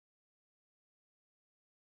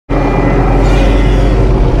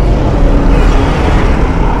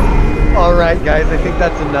guys, I think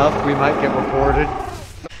that's enough. We might get reported.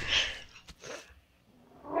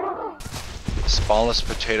 Smallest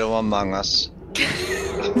potato among us.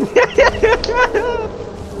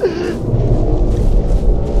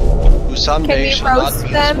 Who someday shall not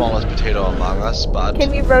be the smallest potato among us, but... Can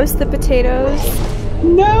we roast the potatoes?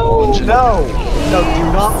 No! No! No, do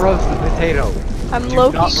not roast the potato. I'm Do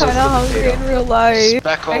low-key not roast kinda the hungry potato. in real life.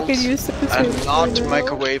 Speckled I could use the potato. and not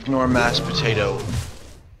microwave nor mashed potato.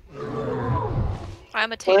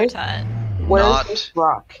 I'm a tater tot. Where's Not this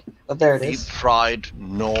rock? Oh, there it deep is. fried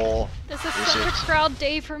nor This is is such a it. proud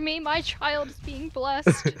day for me. My child is being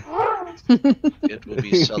blessed. It will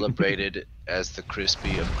be celebrated as the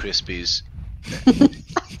crispy of crispies.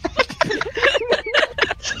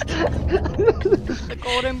 The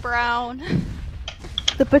golden brown.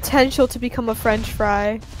 The potential to become a French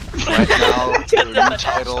fry. Right now, the new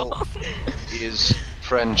title is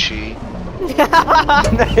Frenchie.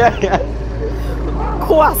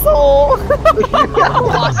 Croissant!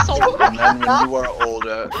 And then when you are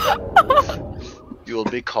older, you will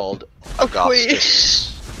be called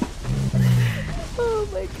Augustus. Oh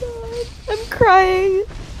my god. I'm crying.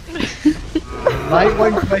 Might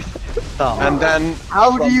want to stop. And then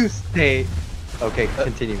How from- do you stay? Okay,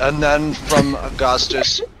 continue. And then from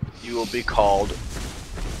Augustus, you will be called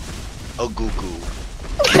a Gugu.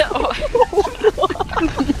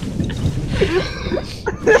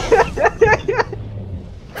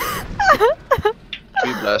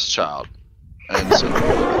 Be blessed, child. And so,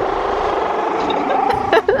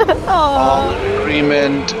 all in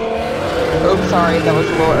agreement. Oops, sorry, that was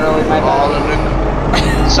a little early, my All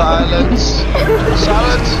bad. in silence.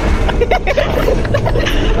 Silence.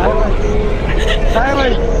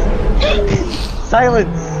 Silence!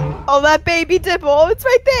 Silence! Oh, that baby Dibble, it's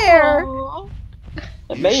right there!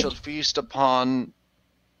 You shall feast upon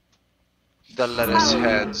the lettuce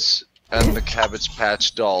heads and the Cabbage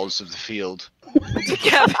Patch dolls of the field. The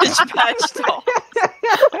Cabbage Patch doll.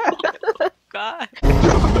 God.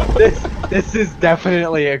 This is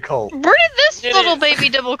definitely a cult. Where did this little baby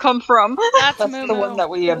Dibble come from? That's That's Moo the one that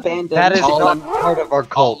we abandoned. That is All not in- part of our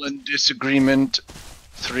cult. All in disagreement.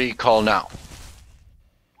 3 call now.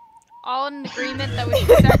 All in agreement that we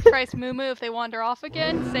should sacrifice Moo Moo if they wander off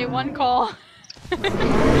again. Say one call. This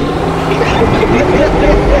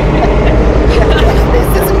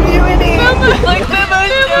is mutiny! Like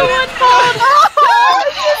One call!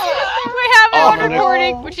 We have it Oh, on no.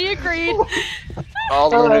 recording, but she agreed. All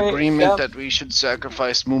in Alright, agreement yep. that we should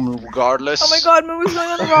sacrifice Mumu regardless. Oh my god, Moo's going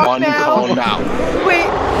on the rock One now! call now. Wait,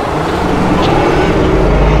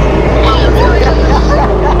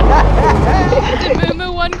 Did Moo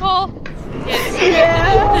Moo one call?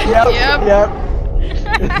 yeah! Yep.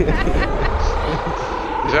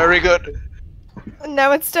 Very good.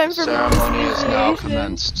 Now it's time for Ceremony is now initiation.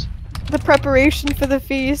 commenced. The preparation for the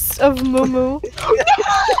feast of Mumu.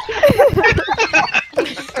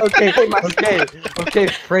 Okay,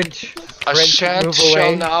 French. A French, chant move shall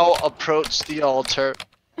away. now approach the altar.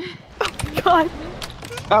 God.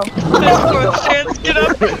 Oh. both chants, get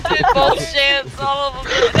up. Both chants, all of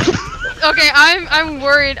them. Okay, I'm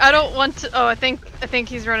worried. I don't want to. Oh, I think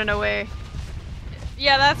he's running away.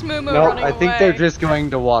 Yeah, that's Moo Moo No, running I think away. they're just going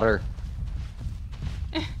to water.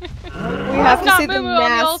 We That's have to not say Moo the Moo on the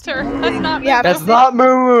mass. altar. That's not We have That's to not Moo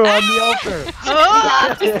Moo on the altar.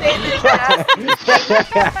 say the mass.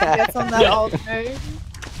 That's on that altar.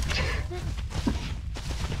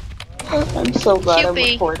 I'm so glad I'm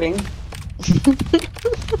Cupie. recording.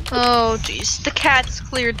 Oh jeez, the cat's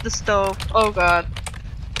cleared the stove. Oh god.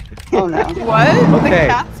 Oh no. What? Okay, The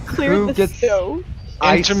cat's cleared who the gets- stove.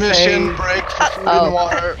 I Intermission say- break for food and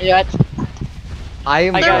water. Yeah, I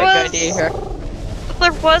am I There got a was- good idea here.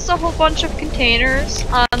 There was a whole bunch of containers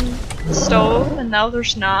on the stove, and now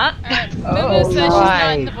there's not. Moo Moo says she's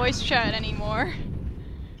not in the right. voice chat anymore.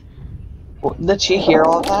 Did she hear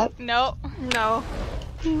all that? No. No.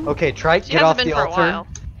 Okay, try She get hasn't off been the for a altar. while.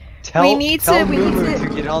 Tell, We need tell to- we Moo need Moo to-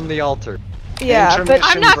 to get on the altar. Yeah, but Intermission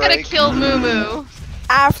I'm not gonna break. kill Moo Moo.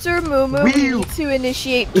 after Mumu, we Wee- need to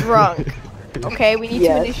initiate drunk. Okay, we need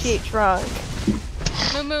Yes. to initiate drunk.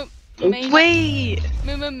 Moo Moo may, Wait,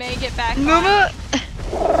 Moo Moo may get back on. Muma.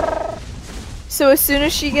 So as soon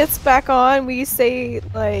as she gets back on, we say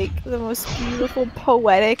like the most beautiful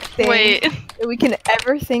poetic thing Wait. that we can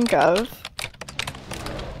ever think of.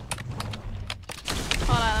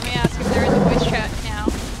 Hold on, let me ask if they're in the voice chat now.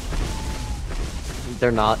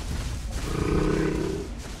 They're not.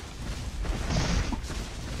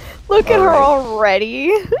 Look at her Alright.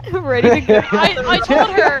 already, ready to go.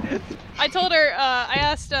 I told her, I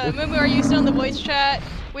asked, Moo Moo, are you still in the voice chat?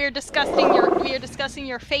 We are discussing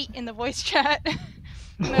your fate in the voice chat.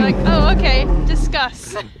 And they're like, oh, okay,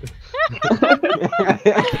 discuss. They're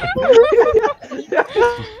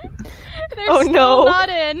Oh, still no. not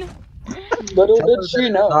in. Little did she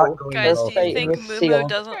know. Guys, Her do you fate think was Mumu sealed.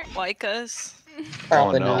 doesn't like us?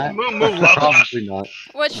 Probably Oh, no. not. Probably not.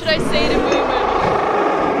 What should I say to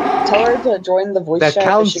Mumu? Tell her to join the voice The chat.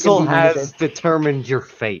 so she council can be has muted. determined your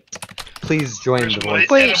fate. Please join the voice.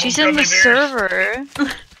 Wait, she's in the server.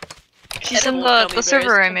 She's in the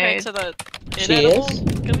server I made. To the She is?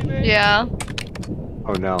 gummy bears? Yeah.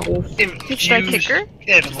 Oh no. Should I kick her?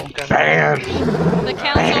 Bam! The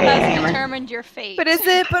council has determined your fate. But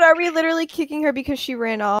but are we literally kicking her because she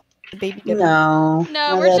ran off? The baby didn't. No.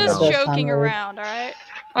 No, My we're dad just does sound joking rude. around, alright?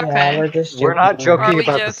 Yeah, Okay. we're just joking. We're not Are joking we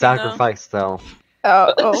about joking, the sacrifice, though.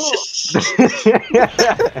 Oh.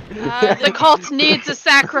 The cult needs a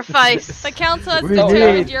sacrifice. The council has We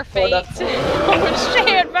determined need- your fate. Oh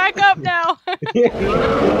shit, back up now!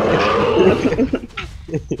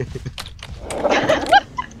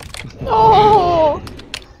 Oh.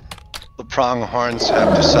 The pronghorns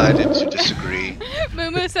have decided to disagree.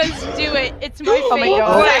 Mumu says, do it, it's my fate. Oh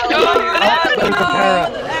my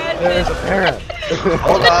god. There's a parrot.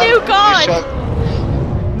 Hold The on. new god!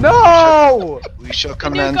 No! We shall The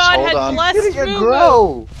new commence. god Hold had on. blessed Didn't it Mumu!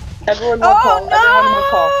 grow? Everyone will Oh, call. no! Everyone will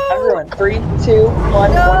call. Everyone. 3, 2, 1,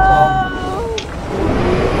 1 call.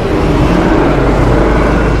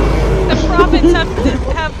 The prophets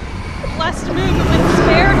have blessed Mumu and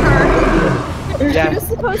spared her. You're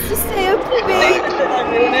supposed to stay up for me.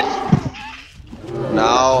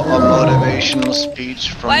 Now a motivational speech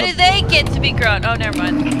from Why the do they get to be grown? Oh, never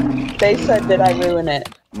mind. They said, did I ruin it?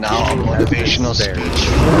 Now a motivational There. speech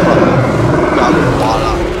from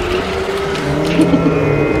Gagwala.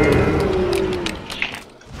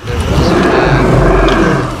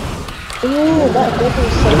 Ooh, that book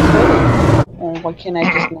is so pretty. Oh, why can't I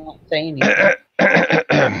just not say anything?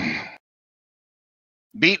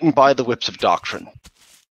 Beaten by the whips of doctrine.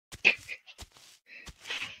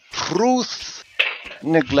 Truth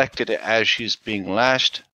neglected as she's being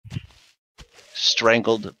lashed.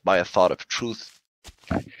 Strangled by a thought of truth.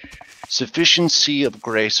 Sufficiency of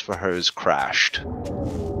grace for her is crashed.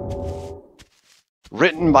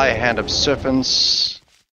 Written by a hand of serpents.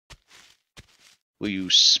 Will you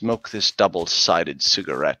smoke this double-sided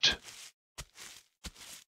cigarette?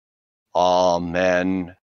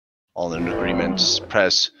 Amen. All in agreement,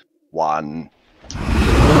 press 1.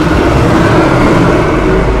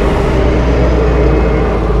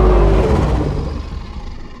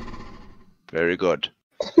 Very good.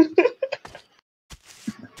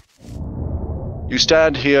 You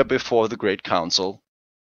stand here before the Great Council,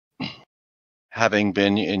 having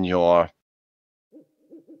been in your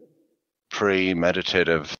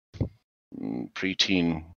pre-meditative,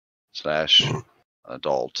 preteen /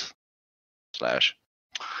 adult /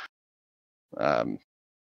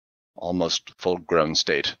 almost full-grown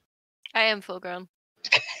state, I am full grown.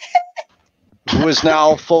 who is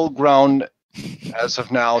now full-grown as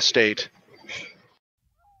of now state,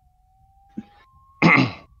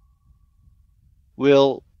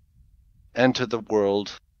 will enter the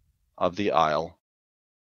world of the Isle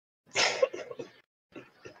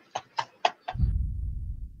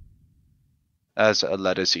as a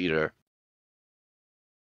lettuce eater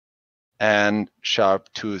and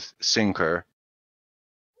sharp-toothed sinker.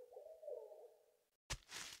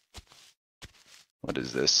 What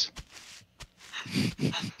is this?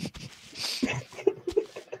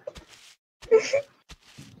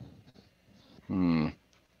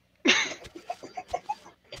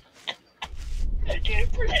 I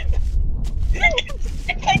can't breathe.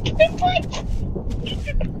 I can't breathe.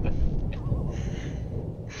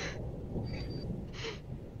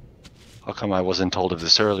 How come I wasn't told of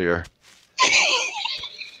this earlier?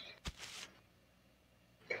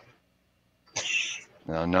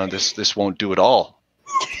 No, this won't do at all.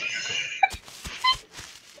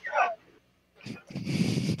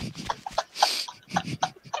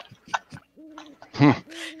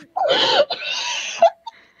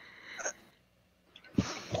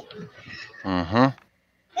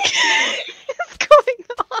 What's going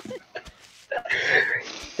on?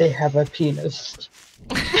 They have a penis.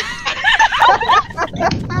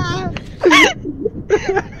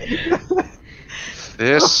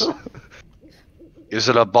 This is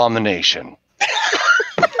an abomination.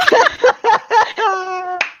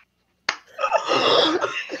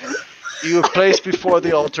 You have placed before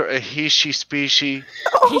the altar a he-she species.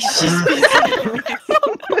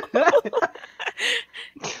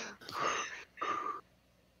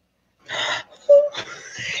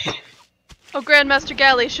 Oh, Grandmaster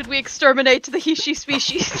Galley, should we exterminate the He-She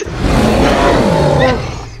species?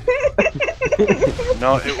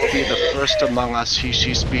 No, it will be the first among us, he,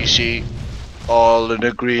 she, species. All in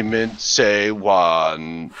agreement, say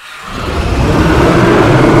one.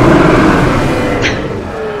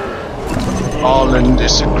 All in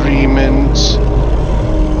disagreement.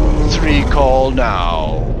 3 call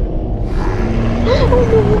now.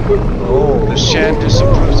 Oh, the Shan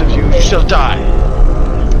disapproves of you, you shall die.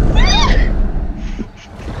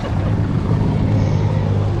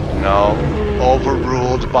 No,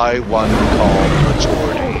 overruled by 1 call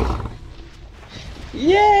majority.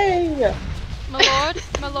 Yay!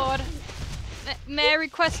 My lord, may I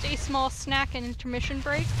request a small snack and intermission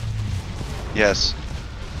break? Yes,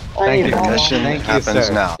 Thank you. intermission Thank you, happens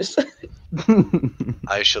sir. now.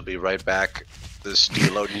 I shall be right back. This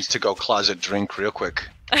D-Lo needs to go closet drink real quick.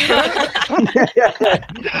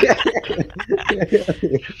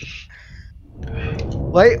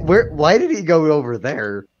 Why did he go over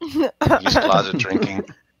there? He's closet drinking.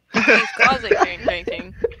 He's closet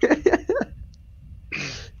drinking.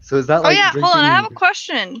 So is that Oh like yeah, drinking... hold on. I have a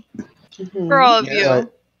question for all of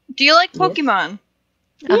you. Do you like Pokemon?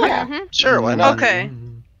 Yeah. Sure, why not? Okay. Who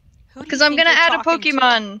do you Because I'm think gonna you're add a talking to?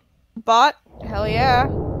 Pokemon. Bot? Hell yeah.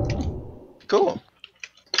 Cool.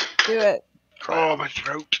 Do it. Oh, my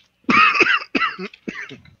throat.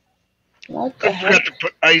 What the I heck? forgot to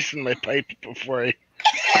put ice in my pipe before I...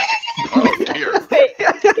 Oh dear.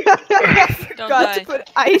 Don't Got die. to put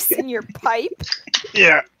ice in your pipe?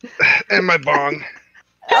 Yeah, and my bong.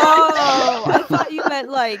 Oh, I thought you meant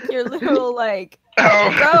like your little like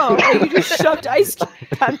Oh, bro, and you just shoved ice cube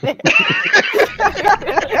down there.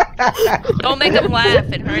 Don't make him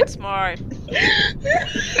laugh. It hurts more.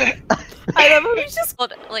 I love how he's just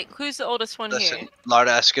Like, who's the oldest one Listen, here?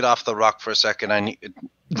 Lardass, get off the rock for a second.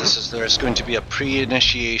 There's going to be a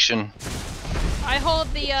pre-initiation. I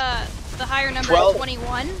hold the higher number 12. of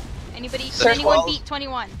 21. Anybody? The Can anyone 12. beat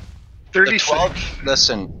 21? 36.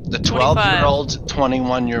 Listen, the 25. 12-year-old,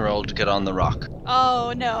 21-year-old get on the rock.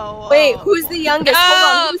 Oh no. wait. Oh. Who's the youngest? No,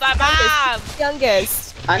 Hold on. Baba! Who's the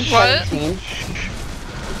youngest? I'm What? 17.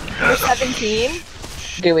 You're 17.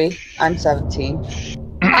 Dewey, I'm 17.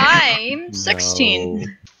 I'm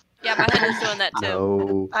 16. Yeah, my head is doing that too.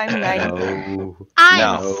 No. I'm 9. No.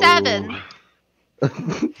 I'm No. 7.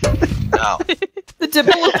 Now, The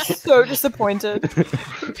Dibble looks so disappointed.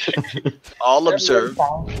 all observe.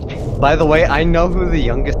 By the way, I know who the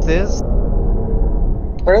youngest is.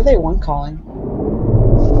 What are they one calling?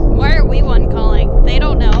 Why are we one calling? They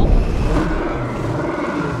don't know.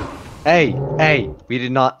 Hey, we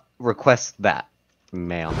did not request that,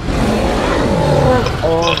 ma'am.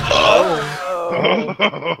 Oh.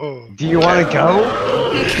 Do you want to go?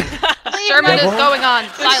 Sermon is going on.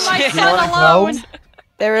 Leave my Silence. son alone.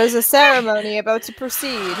 There is a ceremony about to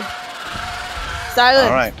proceed. Silence.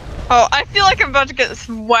 All right. Oh, I feel like I'm about to get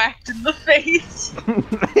whacked in the face.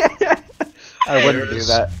 I wouldn't do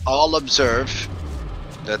that. All observe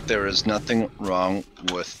that there is nothing wrong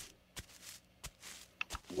with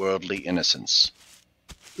worldly innocence.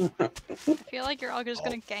 I feel like you're all just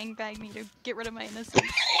gonna gangbang me to get rid of my innocence.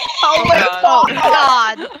 Oh my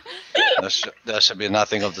god. There should be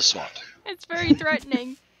nothing of the sort. It's very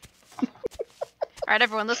threatening. Alright,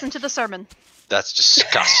 everyone, listen to the sermon. That's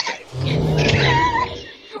disgusting.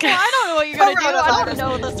 Well, I don't know what you're gonna do. I don't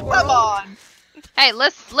know this world. Come on! Hey,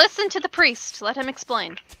 listen to the priest. Let him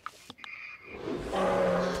explain.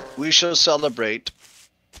 We shall celebrate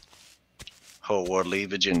her worldly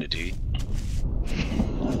virginity,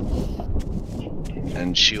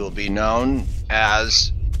 and she will be known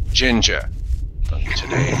as Ginger from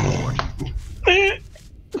today forward.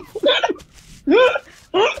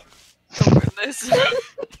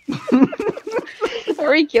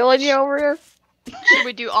 Are we killing you over here? Should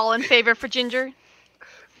we do all in favor for Ginger?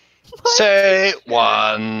 Say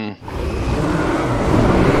one.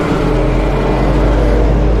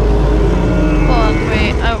 Hold on,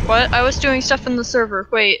 wait. What? I was doing stuff in the server.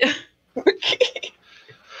 Wait.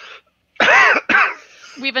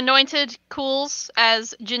 We've anointed Cools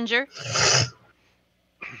as Ginger.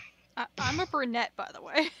 I'm a brunette, by the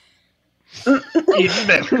way. Even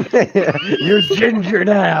better. You're Ginger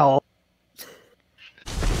now.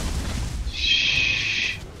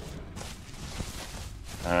 Shh.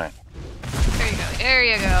 All right. There you go. There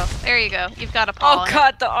you go. There you go. You've got a paw. Oh on it.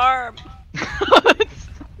 god, the arm.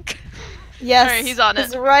 Yes. Alright, he's on it.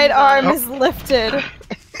 His right He's on arm it. is lifted.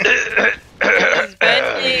 He's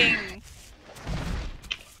bending.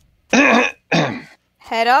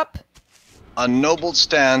 Head up. A noble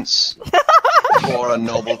stance for a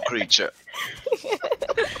noble creature.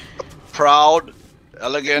 Proud,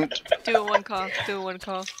 elegant. Do it one call. Do it one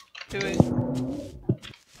call. Do it.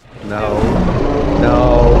 No.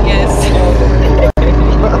 Yes.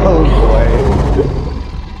 Oh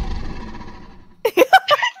boy.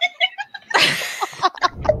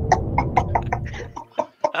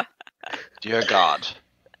 Dear God.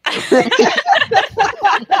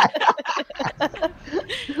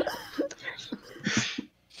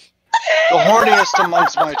 The horniest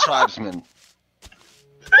amongst my tribesmen.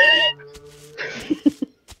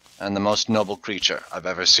 And the most noble creature I've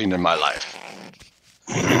ever seen in my life.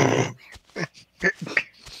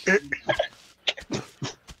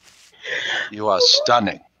 You are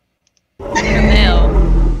stunning. You're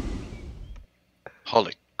male.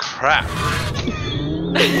 Holy crap.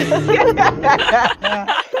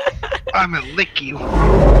 I'm gonna lick you.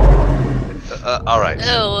 Alright.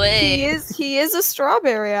 No way. He is a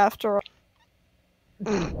strawberry after all.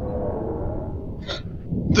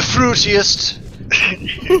 The fruitiest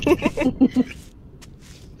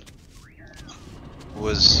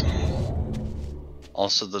was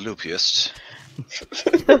also the loopiest. That's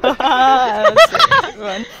a good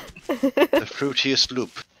one. The fruitiest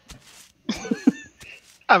loop.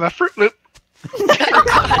 I'm a Fruit Loop.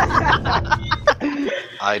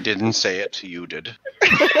 I didn't say it, you did. Is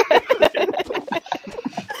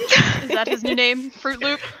that his new name? Fruit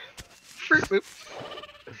Loop? Fruit Loop.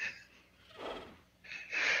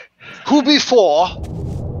 Who before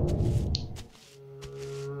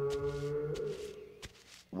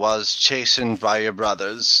was chastened by your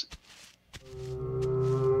brothers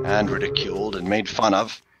and ridiculed and made fun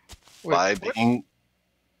of by being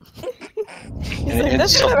an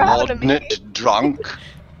insubordinate drunk,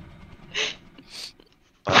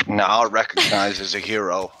 but now recognized as a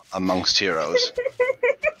hero amongst heroes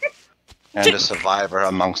and a survivor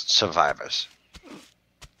amongst survivors.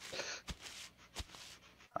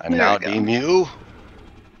 I now deem you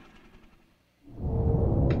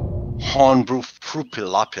Hornbrew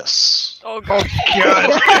Frupilapis. Oh god.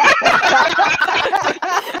 God.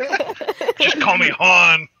 Just call me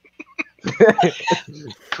Han.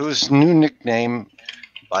 Whose new nickname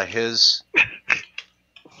by his,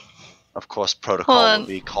 of course, protocol will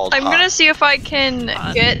be called I'm Han. gonna see if I can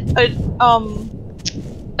get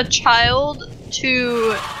a child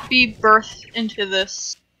to be birthed into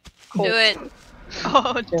this cult. Do it.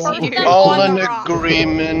 Oh dear. All in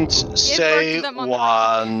agreement, say them on the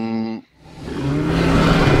one.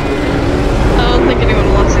 I don't think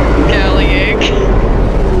anyone wants a galley egg.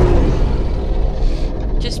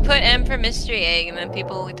 Just put M for mystery egg and then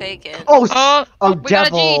people will take it. Oh, We got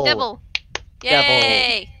a G, devil. devil.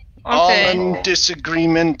 Yay! All Okay. in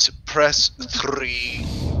disagreement, press 3.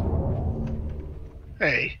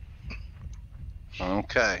 Hey.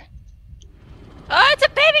 Okay. Oh, it's a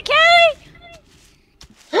baby Kelly!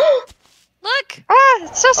 Look! Ah,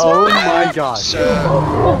 it's so small. Oh my god. So,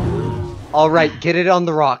 All right, get it on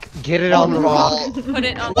the rock. Get it on the rock. Put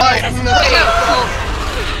it on Why the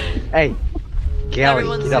Hey, Gally,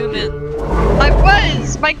 Everyone get up zoom here. in. I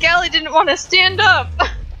was! My galley didn't want to stand up!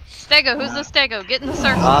 Stego, who's the Stego? Get in the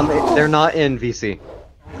circle. They're not in VC.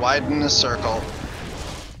 widen the circle.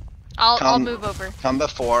 I'll come. move over. Come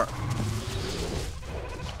before.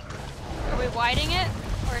 Are we widening it?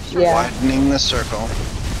 Or short? Yeah. Widening the circle.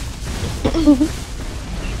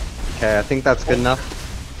 Okay, I think that's good enough.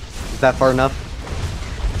 Is that far enough?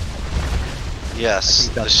 Yes, I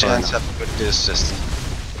think the that's far Shants enough. have a good distance.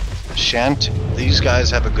 These guys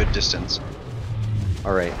have a good distance.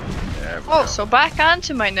 All right. There we Oh, go. so back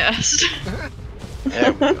onto my nest.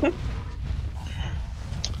 There we go.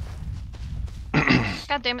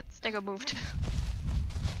 God damn it, Stego moved.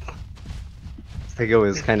 Stego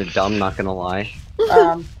is kind of dumb, not gonna lie.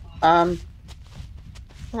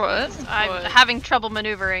 What? I'm having trouble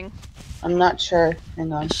maneuvering. I'm not sure.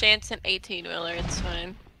 Hang on. Shant's an 18-wheeler, it's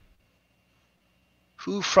fine.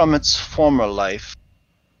 Who from its former life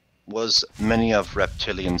was many of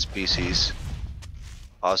reptilian species,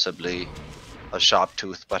 possibly a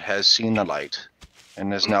sharptooth, but has seen the light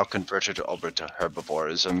and is now converted over to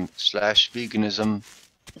herbivorism/veganism.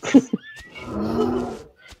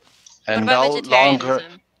 And What about no longer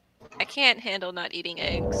vegetarianism? I can't handle not eating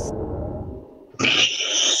eggs.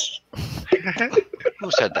 who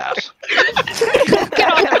said that?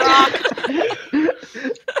 Get on the rock!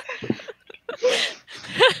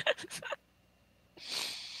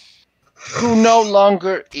 Who no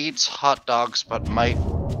longer eats hot dogs but might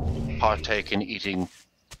partake in eating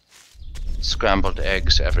scrambled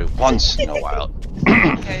eggs every once in a while.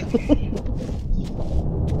 Okay.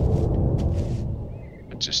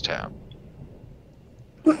 It's just terrible.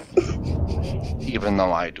 Even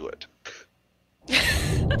though I do it.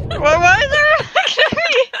 Why is there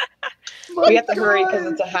We have to hurry because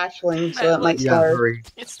it's a hatchling, so it might Yeah, start. hurry.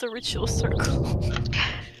 It's the ritual circle.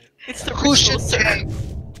 It's the Who ritual should circle.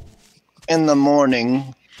 in the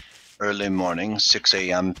morning, early morning, 6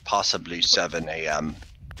 a.m., possibly 7 a.m.,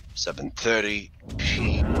 7:30,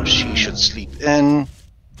 he or she should sleep in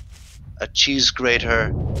a cheese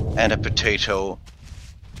grater and a potato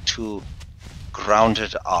to ground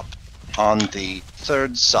it up on the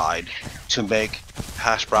third side to make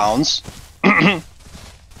hash browns.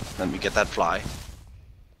 Let me get that fly.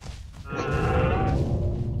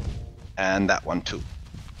 And that one too.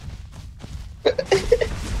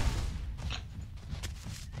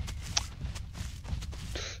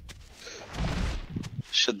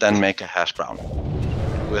 Should then make a hash brown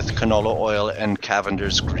with canola oil and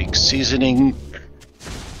Cavender's Creek seasoning,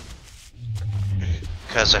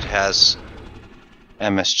 because it has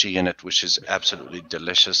MSG in it, which is absolutely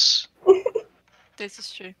delicious. This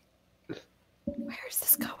is true. Where is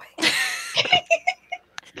this going?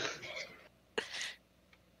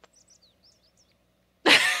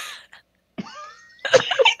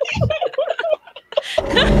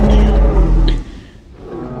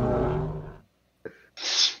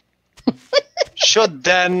 Should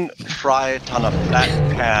then fry it on a flat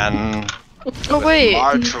pan Oh with wait.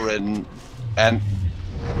 margarine and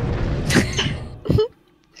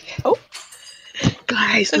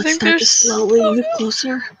Guys, I let's think start there's- this slowly. Move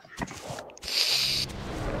closer.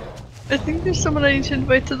 I think there's someone I need to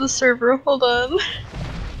invite to the server. Hold on.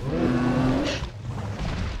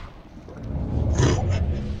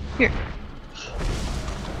 Here.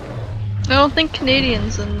 I don't think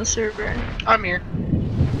Canadian's in the server. I'm here.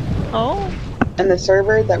 Oh. And the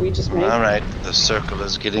server that we just made. Alright, the circle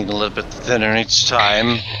is getting a little bit thinner each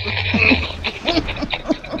time.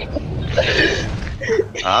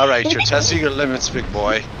 Alright, you're testing your limits, big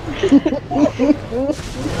boy.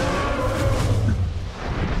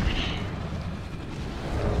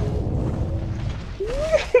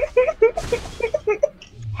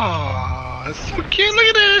 Oh, it's so cute. Look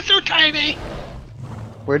at it. It's so tiny.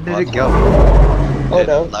 Where did it go? Oh It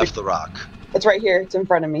no, left the rock. it's right here. It's in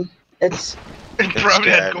front of me. It's And probably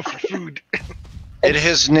had dead. to go for food. It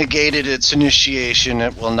has negated its initiation.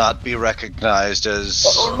 It will not be recognized as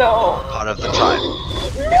oh no. part of the tribe.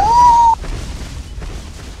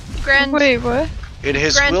 Grand. Wait, what? It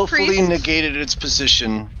has Grand willfully Priest? negated its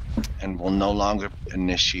position and will no longer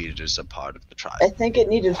initiate it as a part of the tribe. I think it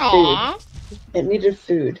needed food. Aww. It needed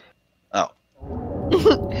food. Oh.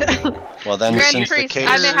 Well then, Grand since the Priest. case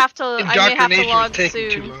I may have to. I may have to Indoctrination was log taking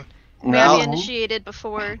too soon. long. May I be now, initiated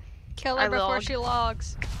before. Kill I her before log. she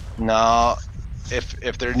logs. now,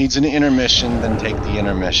 if there needs an intermission, then take the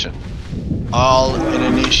intermission. All in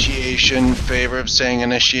initiation favor of saying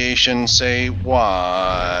initiation, say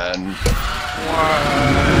 1.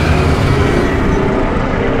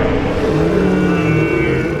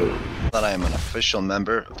 That I am an official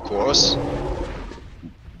member, of course.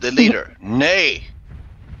 The leader, nay.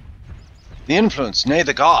 The influence, nay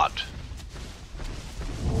the god.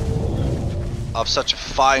 Of such a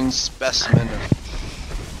fine specimen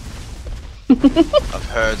of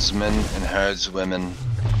herdsmen and herdswomen.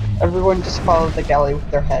 Everyone just follow the galley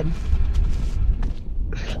with their head.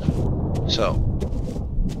 So,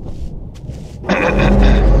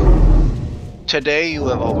 today you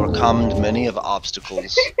have overcome many of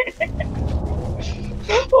obstacles.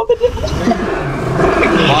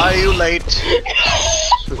 Why are you late?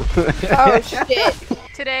 Oh shit.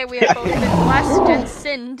 Today we have both been blessed and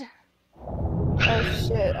sinned. Oh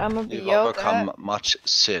shit. I'm gonna be You've yelled overcome at. much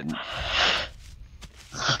sin.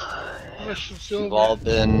 Listen, You've Silver. all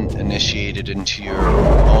been initiated into your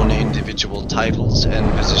own individual titles and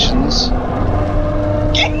positions.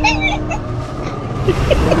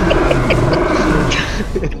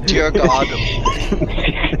 Dear God,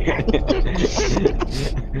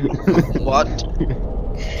 what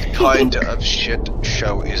kind of shit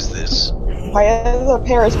show is this? Why are the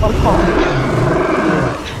Paris one calling?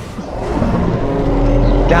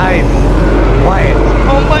 Guys! Quiet!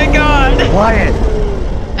 Oh my god! Quiet!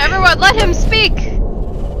 Everyone, let him speak.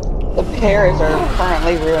 The pears are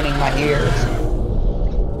currently ruining my ears.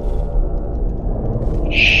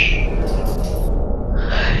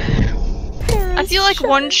 I feel like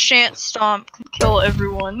one shant stomp could kill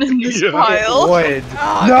everyone in this Yeah. pile. Wood!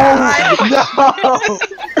 Oh, No! God.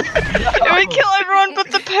 It would kill everyone but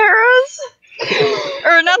the paras?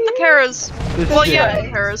 Or not the paras. Well, yeah, the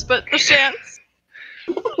paras, but the shants.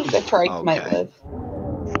 The trike might Okay. live.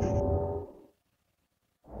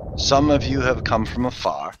 Some of you have come from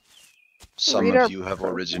afar. Some Read our of you have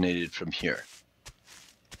originated from here.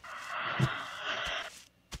 You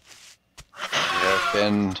have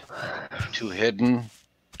been to Hidden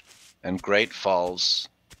and Great Falls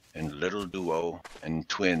and Little Duo and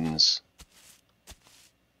Twins,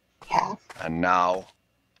 Calf. and now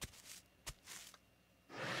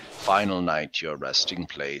final night, your resting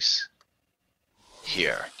place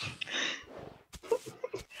here,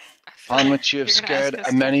 on which you have You're gonna ask scared us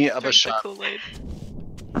to many of a drink the shark Kool-Aid.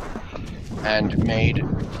 and made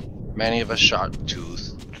many of a shark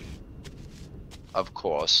tooth, of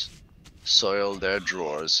course, soil their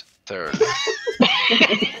drawers thoroughly.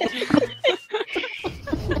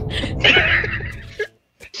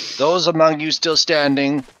 Those among you still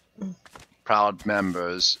standing, proud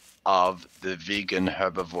members of the vegan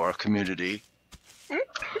herbivore community,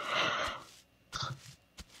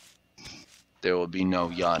 there will be no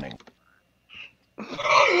yawning.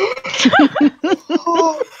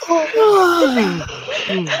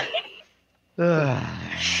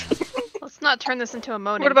 Let's not turn this into a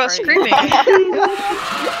moaning. What about party. screaming?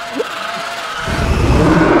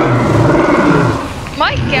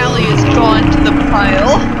 My galley is gone to the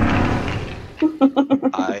pile.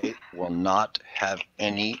 I will not have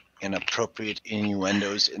any inappropriate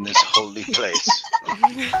innuendos in this holy place. Not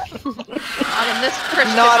in this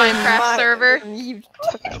Christian Not in Minecraft my- server. You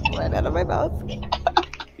took that right out of my mouth.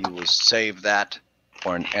 You will save that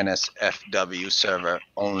for an NSFW server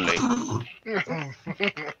only.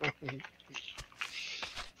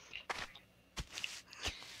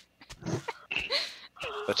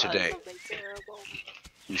 But today,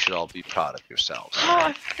 you should all be proud of yourselves. Oh,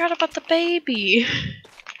 I forgot about the baby.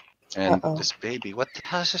 And Uh-oh. this baby, what the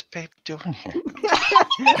hell is this baby doing here?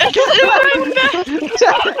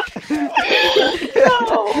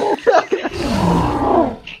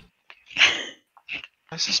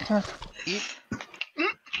 Why is this man eat?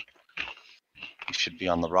 You should be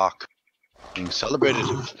on the rock, being celebrated.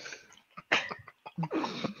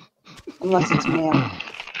 Unless it's male.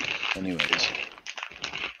 Anyways,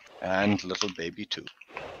 and little baby too.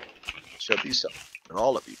 Shall be so for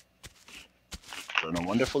all of you. Done a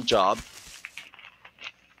wonderful job,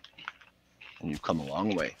 and you've come a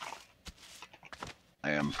long way.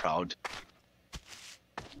 I am proud.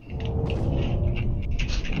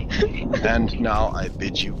 And now I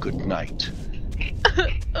bid you good night.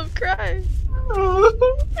 I'm crying.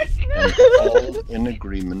 And all in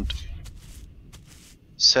agreement,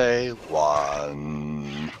 say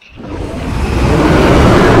one.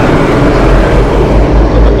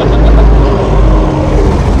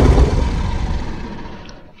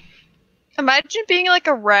 Imagine being like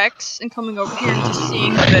a Rex and coming over here and just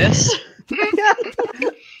seeing this.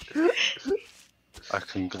 A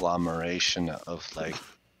conglomeration of like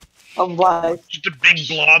Of life. Just a big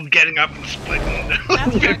blob getting up and splitting into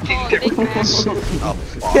That's what I 15 call a Big different.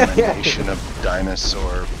 Mac. abomination of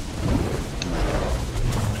dinosaur.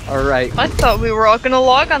 Alright. I thought we were all gonna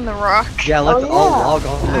log on the rock. Yeah, let's Oh, all yeah. log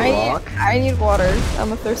on the rock. I need water.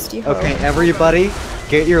 I'm a thirsty hoe. Okay, everybody,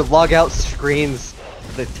 get your log out screens.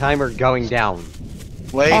 The timer going down.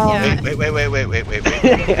 Wait, Yeah.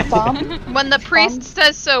 wait. Tom? When the priest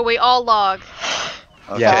says so, we all log.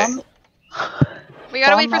 Okay. Yes. Tom? We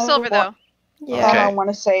gotta wait for Tom, Silver though. Yeah. Okay. I want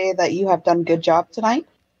to say that you have done a good job tonight,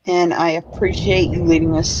 and I appreciate you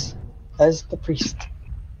leading us as the priest.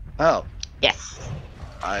 Oh, Yes.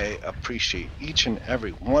 I appreciate each and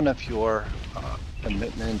every one of your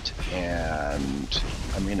commitment, and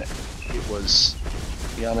I mean, it was,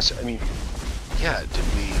 to be honest, I mean, yeah,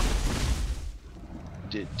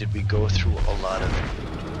 did we go through a lot of,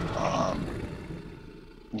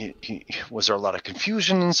 was there a lot of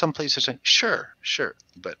confusion in some places? Sure,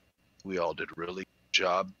 but we all did a really good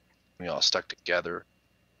job. We all stuck together.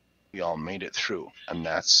 We all made it through, and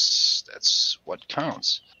that's what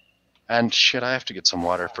counts. And shit, I have to get some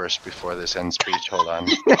water first before this ends speech. Hold on.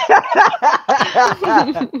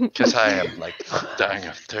 Because I am like dying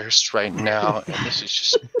of thirst right now, and this is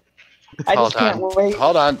just. I Hold just can't on. wait.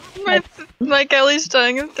 Hold on. My galley's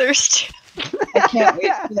dying of thirst. I can't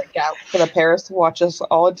wait for the Paris to watch us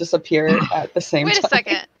all disappear at the same Wait time. a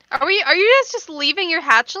second. Are you guys just leaving your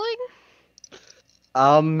hatchling?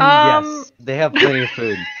 Yes, they have plenty of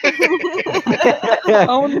food.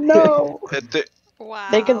 Oh no! Wow.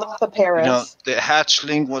 They can look the Paris. No, the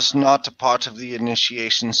hatchling was not a part of the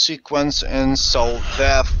initiation sequence, and so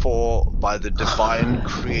therefore, by the divine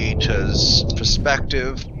creator's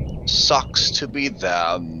perspective, sucks to be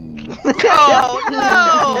them. Oh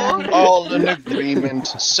no! All in agreement,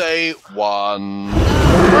 say one.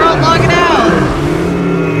 We're all logging out.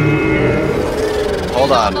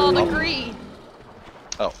 Hold on. All Oh, agree.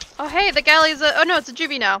 Oh hey, the galley's a. Oh no, it's a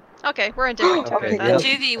juvie now. Okay, we're in different Okay, territory then. yep.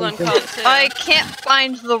 Juvie one called too. I can't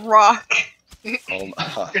find the rock. hold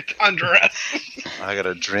on. It's under us. I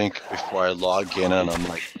gotta drink before I log in, and I'm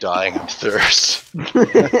like dying of thirst.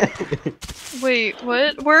 Wait,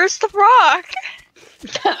 what? Where's the rock?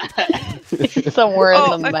 Somewhere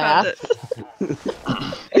Oh, in the I map. found it.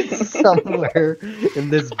 It's somewhere in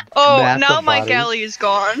this. Oh, mass now of my bodies. galley is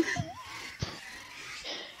gone.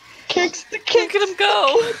 Kicks the Look kicks. at him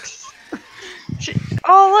go.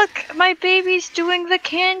 Oh look, my baby's doing the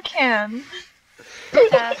can. I'm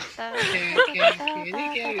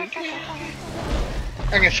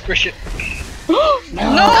gonna squish it.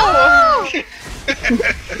 No!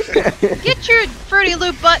 Get your Fruity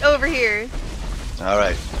Loop butt over here. All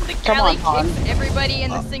right. The Come galley on, Han. kicks everybody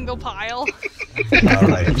in the single pile. All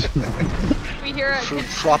right. We hear a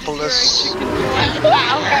Fruitropolis.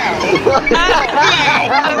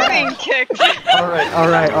 I'm being kicked. All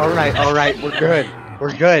right. We're good.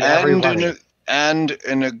 We're good. Everybody. And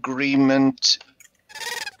an agreement.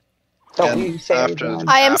 Don't And you say after, one.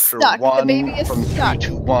 I am after stuck. The One, baby is from stuck. 3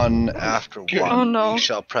 to 1. After 1, Oh, no. we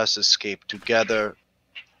shall press escape together.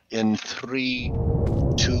 In 3,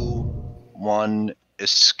 2, 1,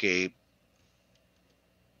 escape.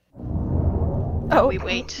 Oh, We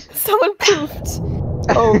wait. someone pooped.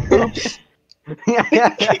 Oh, oops.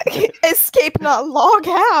 Escape, not log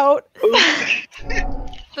out.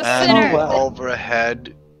 The And sinner. wow.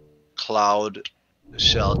 overhead cloud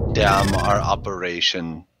shall damn our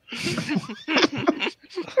operation.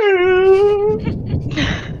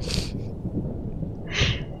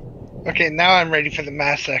 Okay, now I'm ready for the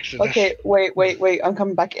mass exodus. Okay, wait. I'm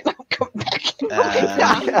coming back in. I'm coming back in.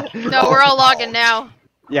 And No, we're all logging now.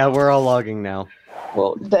 Yeah, we're all logging now.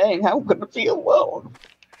 Well, dang, I'm gonna be alone.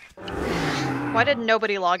 Why did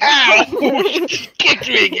nobody log Ow! in? Kicked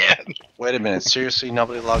me again. wait a minute, seriously,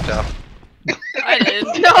 nobody logged out? I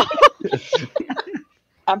didn't. No!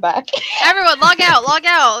 I'm back. Everyone, log out, log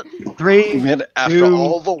out. 3, After 2,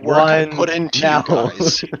 all the work I 1, put into now. you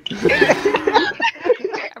guys.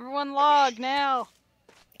 Everyone log now.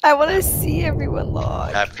 I want to see everyone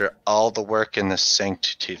log. After all the work and the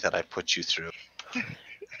sanctity that I put you through.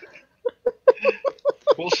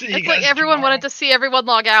 We'll see you It's guys like everyone tomorrow. wanted to see everyone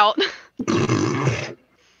log out.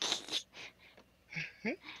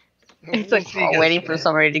 It's We'll like see you guys waiting for tomorrow.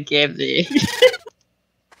 somebody to give the.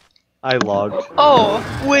 I logged. Oh,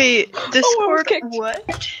 wait. was Discord. kicked.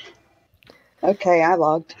 What? Okay, I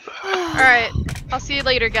logged. Alright, I'll see you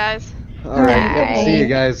later, guys. All right. Bye. See you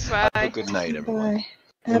guys. Bye. Have a good night, everyone. Bye.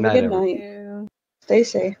 Have night, a good everyone. night. Stay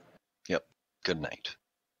safe. Good night.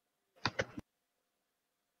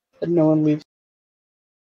 But no one leaves.